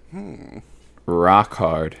were like, rock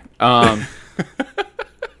hard. I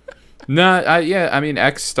mean,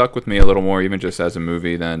 X stuck with me a little more, even just as a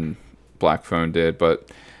movie, than Black Phone did. But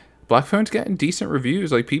Black Phone's getting decent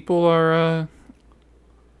reviews. Like people are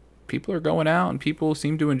going out and people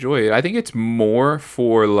seem to enjoy it. I think it's more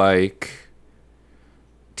for like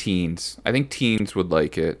teens. I think teens would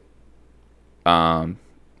like it. But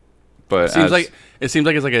it seems like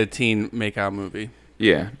it's like a teen makeout movie.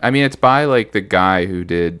 Yeah, I mean, it's by like the guy who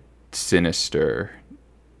did Sinister.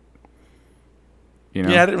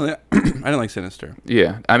 Yeah, I didn't like Sinister.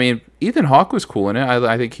 Yeah, I mean, Ethan Hawke was cool in it.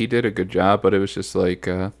 I think he did a good job, but it was just like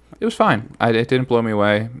it was fine. It didn't blow me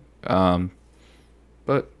away.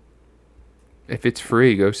 But if it's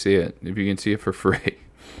free, go see it. If you can see it for free,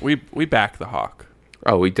 we back the Hawk.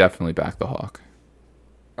 Oh, we definitely back the Hawk.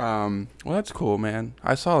 Well, that's cool, man.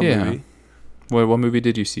 I saw a movie. What movie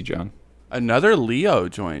did you see, John? Another Leo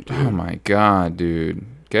joint, dude. Oh my god, dude.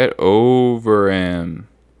 Get over him.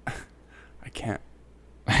 I can't.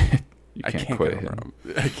 I can't quit him.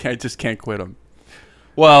 I just can't quit him.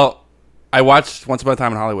 Well, I watched Once Upon a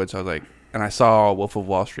Time in Hollywood, so I was like, and I saw Wolf of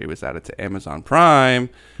Wall Street was added to Amazon Prime,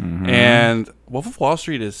 and Wolf of Wall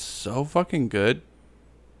Street is so fucking good.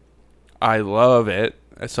 I love it.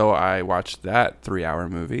 So I watched that 3-hour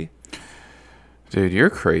movie. Dude,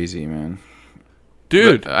 you're crazy, man.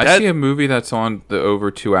 Dude, I see a movie that's on the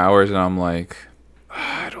over 2 hours, and I'm like,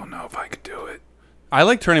 I don't know if I could do it. I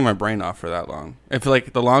like turning my brain off for that long. If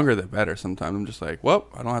like the longer the better. Sometimes I'm just like, well,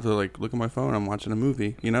 I don't have to like look at my phone. I'm watching a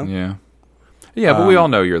movie, Yeah. Yeah, but we all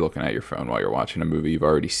know you're looking at your phone while you're watching a movie you've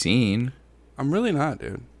already seen. I'm really not,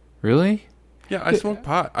 dude. Really? Yeah, I smoke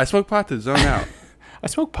pot. I smoke pot to zone out. I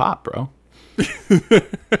smoke pot, bro.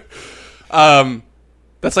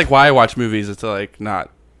 That's like why I watch movies, is to like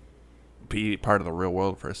not be part of the real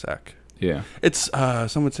world for a sec. Yeah. It's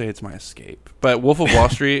some would say it's my escape. But Wolf of Wall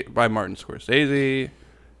Street by Martin Scorsese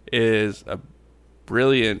is a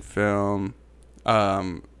brilliant film.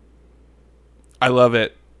 I love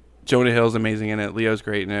it. Jonah Hill's amazing in it. Leo's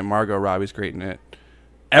great in it. Margot Robbie's great in it.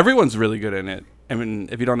 Everyone's really good in it. I mean,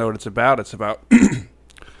 if you don't know what it's about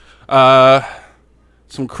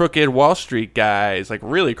some crooked Wall Street guys, like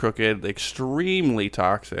really crooked, extremely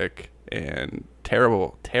toxic, and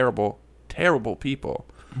terrible, terrible, terrible people.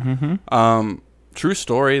 True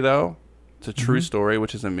story, though. It's a true story,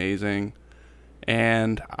 which is amazing.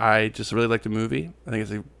 And I just really like the movie. I think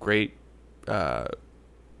it's a great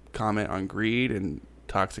comment on greed and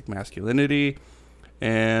toxic masculinity.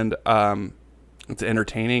 And it's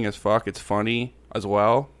entertaining as fuck. It's funny as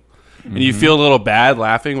well. And you feel a little bad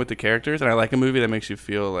laughing with the characters. And I like a movie that makes you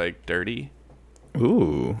feel like dirty.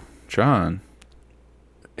 Ooh, John.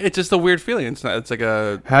 It's just a weird feeling. It's like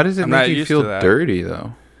a... How does it make you feel dirty,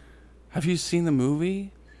 though? Have you seen the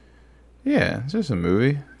movie? Yeah, it's just a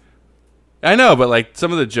movie. I know, but like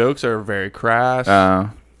some of the jokes are very crass.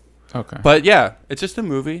 Okay. But yeah, it's just a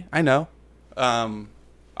movie. I know.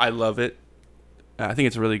 I love it. I think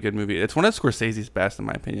it's a really good movie. It's one of Scorsese's best, in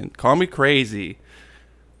my opinion. Call me crazy.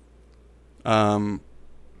 One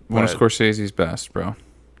of Scorsese's best, bro.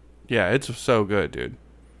 Yeah, it's so good, dude.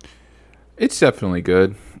 It's definitely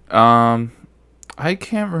good. I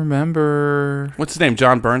can't remember. What's his name?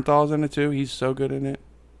 John Bernthal's in it too. He's so good in it.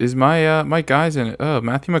 Is my guy's in it? Oh,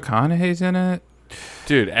 Matthew McConaughey's in it.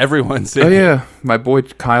 Dude, everyone's in it. Oh yeah, my boy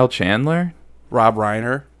Kyle Chandler. Rob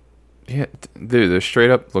Reiner. Yeah, dude, they're straight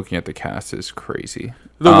up looking at the cast is crazy.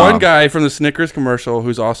 The one guy from the Snickers commercial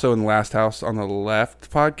who's also in Last House on the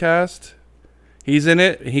Left podcast. He's in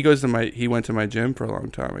it. He went to my gym for a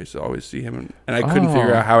long time. I used to always see him, and I couldn't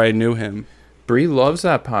figure out how I knew him. Bree loves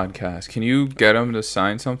that podcast. Can you get him to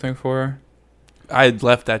sign something for her? I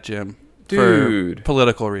left that gym, dude, for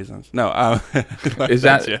political reasons. No, was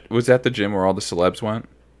that the gym where all the celebs went?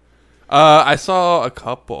 I saw a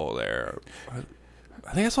couple there.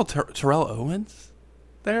 I think I saw Terrell Owens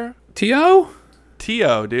there. T.O.,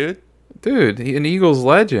 dude. Dude, an Eagles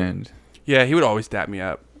legend. Yeah, he would always dap me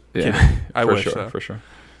up. Yeah, I wish sure, so. For sure.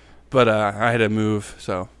 But I had to move,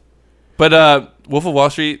 so. But Wolf of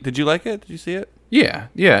Wall Street, did you like it? Did you see it? Yeah,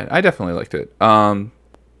 I definitely liked it.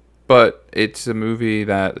 But it's a movie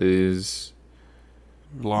that is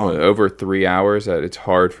long, over 3 hours. That it's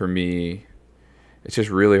hard for me. It's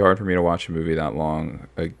just really hard for me to watch a movie that long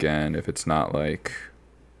again if it's not like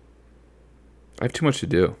I have too much to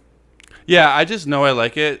do. Yeah, I just know I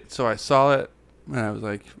like it, so I saw it and I was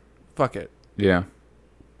like, "Fuck it." Yeah,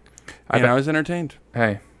 I was entertained.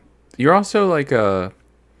 Hey, you're also like a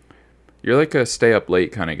stay up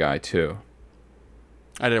late kind of guy too.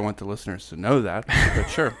 I didn't want the listeners to know that, but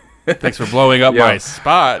sure. Thanks for blowing up my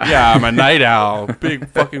spot. Yeah, I'm a night owl. Big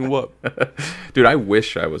fucking whoop. Dude, I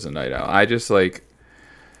wish I was a night owl. I just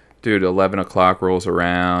dude, 11 o'clock rolls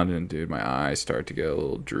around and dude, my eyes start to get a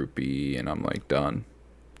little droopy and I'm like done.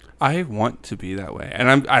 I want to be that way,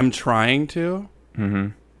 and I'm trying to.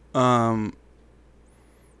 Mm-hmm.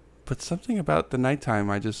 But something about the nighttime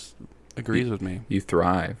agrees with me. You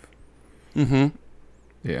thrive. Mm-hmm.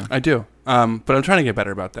 Yeah, I do. But I'm trying to get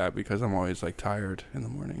better about that because I'm always like tired in the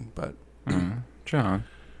morning. But John,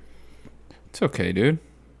 it's okay, dude.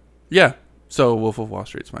 Yeah. So Wolf of Wall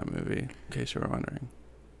Street's my movie, in case you were wondering.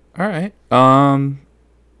 All right.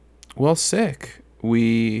 Well, sick.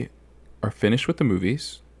 We are finished with the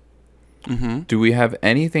movies. Mm-hmm. Do we have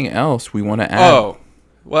anything else we want to add? Oh,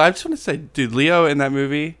 well, I just want to say, dude, Leo in that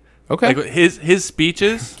movie. Okay. Like his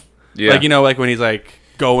speeches. Yeah. Like, like when he's like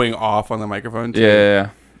going off on the microphone. Too.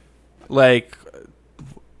 Yeah. Like,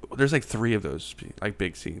 there's like 3 of those like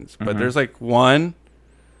big scenes, but there's like one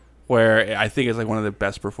where I think is like one of the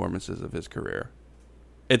best performances of his career.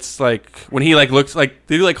 It's like when he like looks like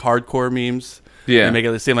they do like hardcore memes. Yeah. And make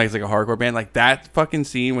it seem like it's like a hardcore band. Like that fucking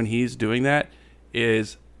scene when he's doing that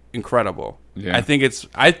is incredible. Yeah. I think it's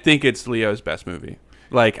Leo's best movie.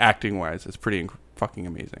 Like acting wise, it's pretty fucking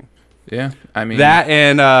amazing. Yeah. I mean that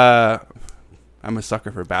and I'm a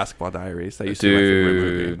sucker for Basketball Diaries. That used to be my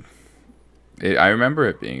favorite movie. I remember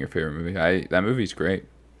it being your favorite movie. That movie's great.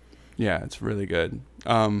 Yeah, it's really good.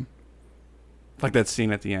 Like that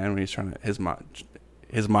scene at the end when he's trying to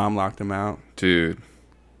his mom locked him out. Dude.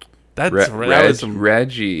 That was some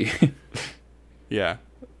Reggie. Yeah.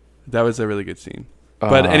 That was a really good scene.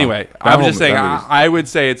 But anyway, I was just saying I would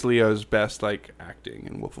say it's Leo's best like acting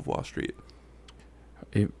in Wolf of Wall Street.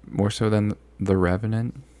 More so than The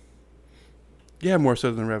Revenant? Yeah, more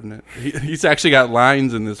so than Revenant. He's actually got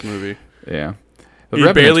lines in this movie. Yeah. The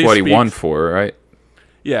Revenant's what he won for, right?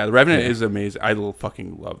 Yeah, The Revenant is amazing. I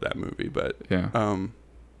fucking love that movie, but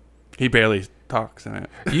he barely talks in it.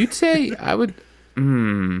 You'd say I would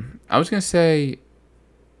I was going to say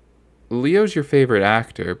Leo's your favorite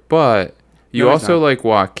actor, but you also like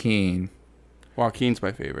Joaquin. Joaquin's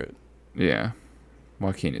my favorite. Yeah.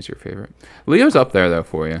 Joaquin is your favorite. Leo's up there, though,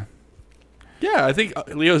 for you. Yeah, I think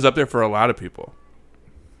Leo's up there for a lot of people.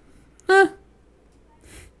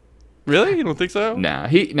 Really? You don't think so? Nah,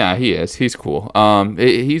 he is. He's cool.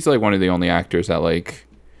 He's like one of the only actors that like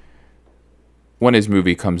when his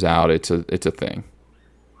movie comes out, it's a thing.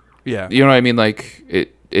 Yeah. You know what I mean? Like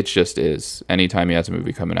it just is. Anytime he has a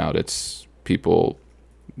movie coming out, it's people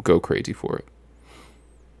go crazy for it.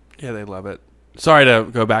 Yeah, they love it. Sorry to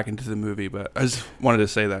go back into the movie, but I just wanted to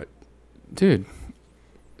say that. Dude,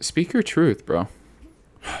 speak your truth, bro.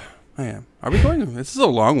 I am. Are we going? This is a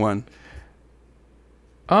long one.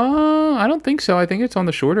 I don't think so. I think it's on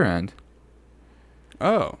the shorter end.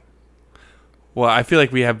 Oh. Well, I feel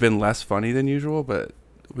like we have been less funny than usual, but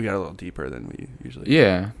we got a little deeper than we usually do.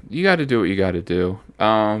 Yeah, you got to do what you got to do.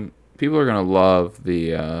 People are gonna love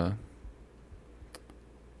the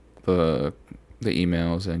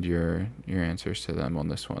emails and your answers to them on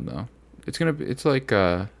this one, though. It's like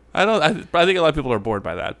I think a lot of people are bored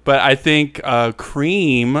by that, but I think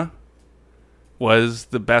cream was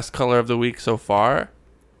the best color of the week so far.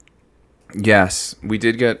 Yes, we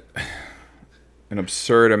did get an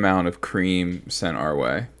absurd amount of cream sent our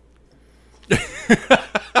way.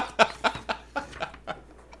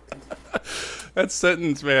 That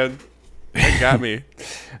sentence, man, it got me.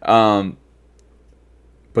 But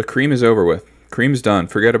cream is over with. Cream's done.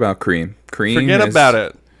 Forget about cream. Forget about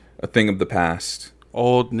it. A thing of the past.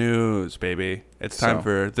 Old news, baby. It's time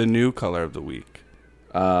for the new color of the week.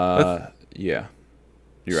 Yeah. You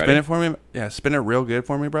spin ready? it for me. Yeah, spin it real good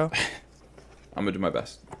for me, bro. I'm gonna do my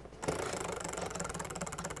best.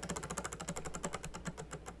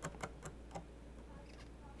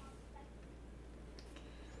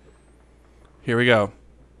 Here we go.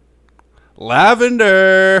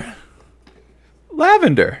 Lavender.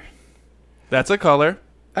 Lavender. That's a color.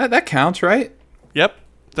 That counts, right? Yep.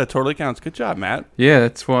 That totally counts. Good job, Matt. Yeah,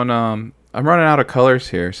 that's one. I'm running out of colors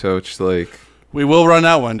here, so it's like We will run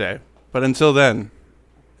out one day. But until then,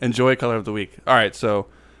 enjoy color of the week. All right, so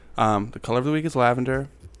the color of the week is lavender.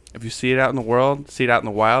 If you see it out in the world, see it out in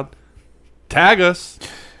the wild, tag us.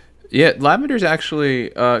 yeah, lavender's actually.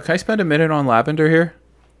 Can I spend a minute on lavender here?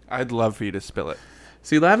 I'd love for you to spill it.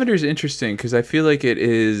 See, lavender's interesting because I feel like it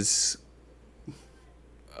is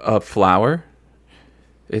a flower.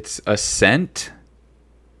 It's a scent.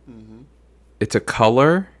 Mm-hmm. It's a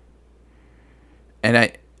color.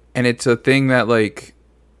 And it's a thing that like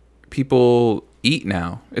people eat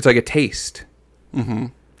now. It's like a taste. Mm-hmm.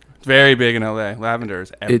 It's very big in LA. Lavender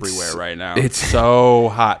is everywhere right now. It's so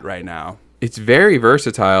hot right now. It's very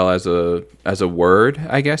versatile as a word,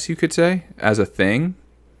 I guess you could say, as a thing.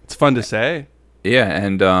 It's fun to say. Yeah,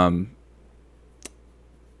 and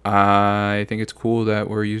I think it's cool that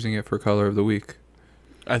we're using it for color of the week.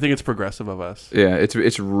 I think it's progressive of us. Yeah,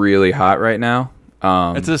 it's really hot right now.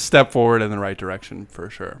 It's a step forward in the right direction for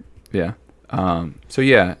sure. Yeah. So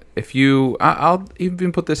yeah, if you, I'll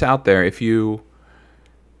even put this out there. If you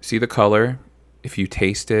see the color, if you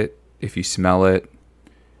taste it, if you smell it,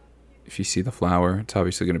 if you see the flower, it's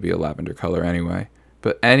obviously going to be a lavender color anyway.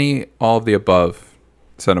 But all of the above,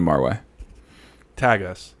 send them our way. Tag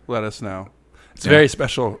us. Let us know. It's very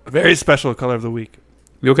special color of the week.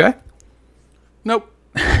 You okay? Nope.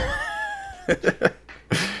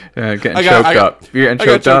 Getting choked up. You're getting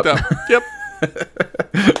choked up? Yep.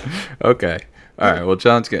 Okay. All right. Well,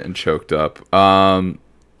 John's getting choked up. All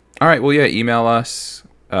right. Well, yeah, email us.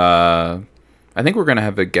 I think we're going to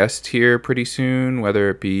have a guest here pretty soon, whether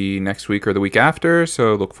it be next week or the week after.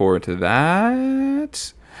 So look forward to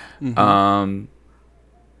that. Mm-hmm.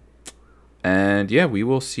 And yeah, we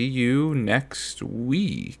will see you next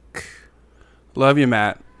week. Love you,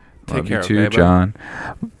 Matt. Take care. Love you too, okay, John.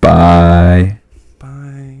 Bye.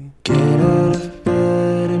 Bye. Get out of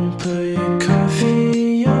bed and put your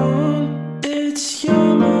coffee on. It's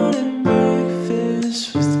your morning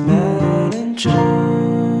breakfast with Matt and John.